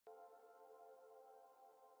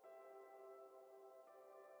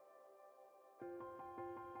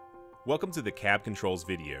Welcome to the cab controls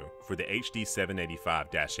video for the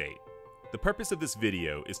HD785-8. The purpose of this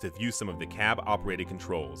video is to view some of the cab operated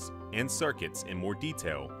controls and circuits in more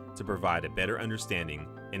detail to provide a better understanding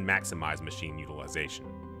and maximize machine utilization.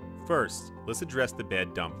 First, let's address the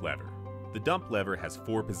bed dump lever. The dump lever has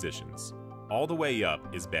 4 positions. All the way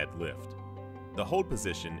up is bed lift. The hold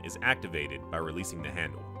position is activated by releasing the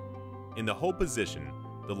handle. In the hold position,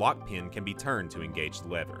 the lock pin can be turned to engage the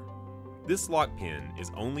lever. This lock pin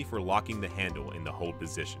is only for locking the handle in the hold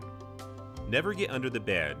position. Never get under the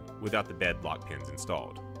bed without the bed lock pins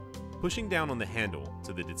installed. Pushing down on the handle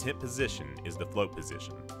to the detent position is the float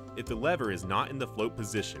position. If the lever is not in the float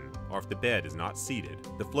position, or if the bed is not seated,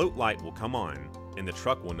 the float light will come on and the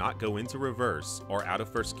truck will not go into reverse or out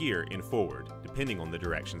of first gear and forward, depending on the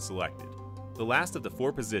direction selected. The last of the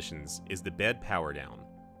 4 positions is the bed power down.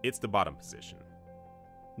 It's the bottom position.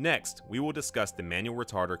 Next, we will discuss the manual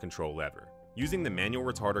retarder control lever. Using the manual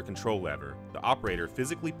retarder control lever, the operator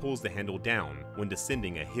physically pulls the handle down when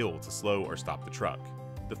descending a hill to slow or stop the truck.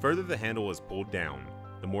 The further the handle is pulled down,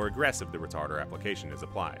 the more aggressive the retarder application is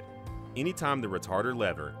applied. Anytime the retarder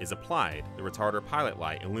lever is applied, the retarder pilot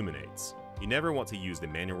light illuminates. You never want to use the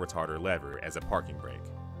manual retarder lever as a parking brake.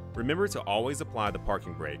 Remember to always apply the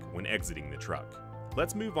parking brake when exiting the truck.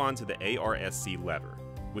 Let's move on to the Arsc lever,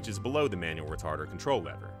 which is below the manual retarder control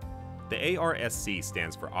lever. The Arsc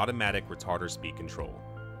stands for Automatic Retarder Speed Control.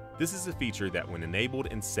 This is a feature that when enabled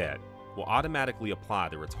and set, will automatically apply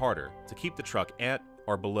the retarder to keep the truck at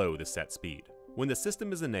or below the set speed. When the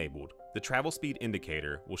system is enabled, the travel speed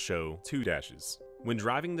indicator will show 2 dashes. When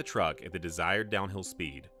driving the truck at the desired downhill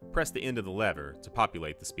speed, press the end of the lever to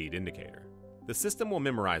populate the speed indicator. The system will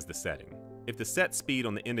memorize the setting. If the set speed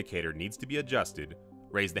on the indicator needs to be adjusted,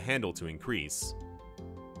 raise the handle to increase,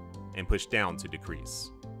 and push down to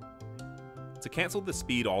decrease. To cancel the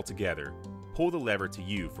speed altogether, pull the lever to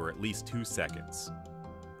U for at least 2 seconds.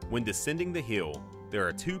 When descending the hill, there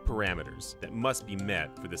are 2 parameters that must be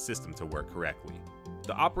met for the system to work correctly.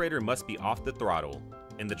 The operator must be off the throttle,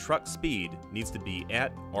 and the truck speed needs to be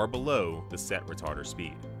at or below the set retarder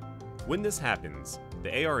speed. When this happens, the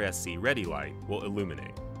Arsc ready light will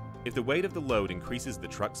illuminate. If the weight of the load increases the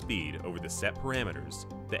truck speed over the set parameters,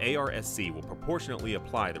 the Arsc will proportionately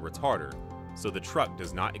apply the retarder so the truck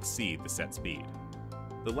does not exceed the set speed.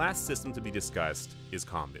 The last system to be discussed is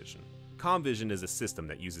ComVision. ComVision is a system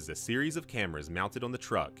that uses a series of cameras mounted on the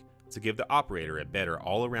truck to give the operator a better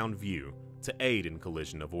all-around view to aid in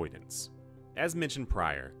collision avoidance. As mentioned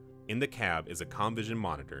prior, in the cab is a ComVision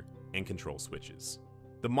monitor and control switches.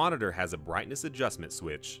 The monitor has a brightness adjustment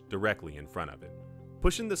switch directly in front of it.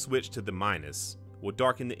 Pushing the switch to the minus will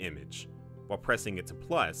darken the image, while pressing it to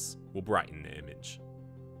plus will brighten the image.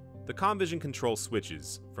 The ComVision control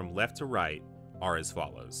switches from left to right are as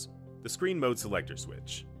follows. The screen mode selector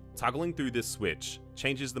switch. Toggling through this switch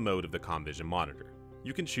changes the mode of the ComVision monitor.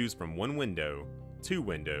 You can choose from 1 window, 2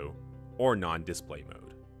 window, or non-display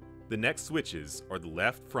mode. The next switches are the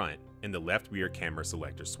left front and the left rear camera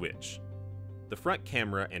selector switch. The front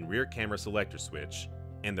camera and rear camera selector switch,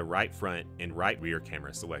 and the right front and right rear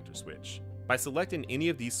camera selector switch. By selecting any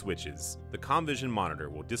of these switches, the ComVision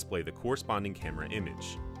monitor will display the corresponding camera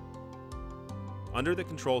image. Under the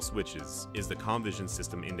control switches is the ComVision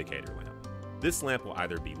system indicator lamp. This lamp will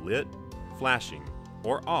either be lit, flashing,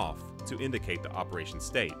 or off to indicate the operation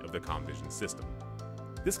state of the ComVision system.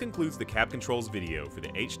 This concludes the cab controls video for the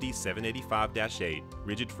HD785-8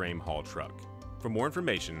 rigid frame haul truck. For more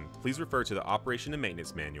information, please refer to the Operation and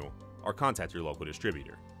Maintenance Manual or contact your local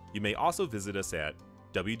distributor. You may also visit us at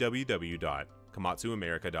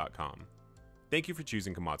www.komatsuamerica.com. Thank you for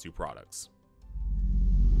choosing Komatsu products.